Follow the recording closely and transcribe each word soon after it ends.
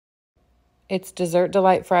It's Dessert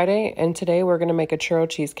Delight Friday, and today we're going to make a churro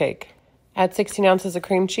cheesecake. Add 16 ounces of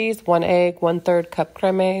cream cheese, 1 egg, 1/3 cup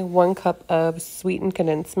creme, 1 cup of sweetened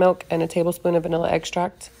condensed milk, and a tablespoon of vanilla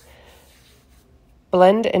extract.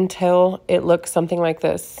 Blend until it looks something like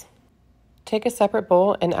this. Take a separate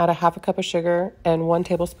bowl and add a 1/2 cup of sugar and 1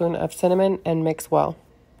 tablespoon of cinnamon and mix well.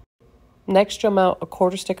 Next, you'll melt a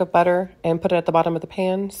 1/4 stick of butter and put it at the bottom of the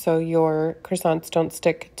pan so your croissants don't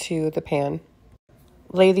stick to the pan.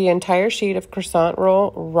 Lay the entire sheet of croissant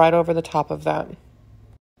roll right over the top of that.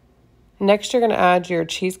 Next, you're going to add your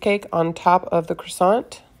cheesecake on top of the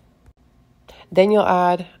croissant. Then you'll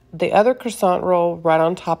add the other croissant roll right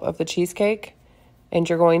on top of the cheesecake. And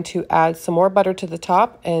you're going to add some more butter to the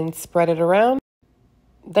top and spread it around.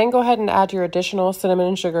 Then go ahead and add your additional cinnamon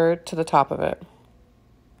and sugar to the top of it.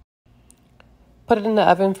 Put it in the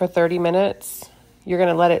oven for 30 minutes. You're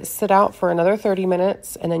going to let it sit out for another 30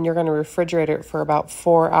 minutes, and then you're going to refrigerate it for about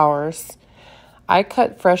 4 hours. I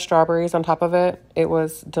cut fresh strawberries on top of it. It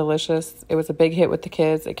was delicious. It was a big hit with the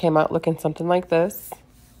kids. It came out looking something like this.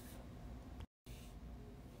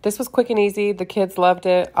 This was quick and easy. The kids loved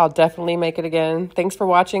it. I'll definitely make it again. Thanks for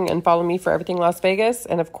watching, and follow me for everything Las Vegas,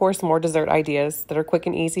 and of course more dessert ideas that are quick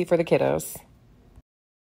and easy for the kiddos.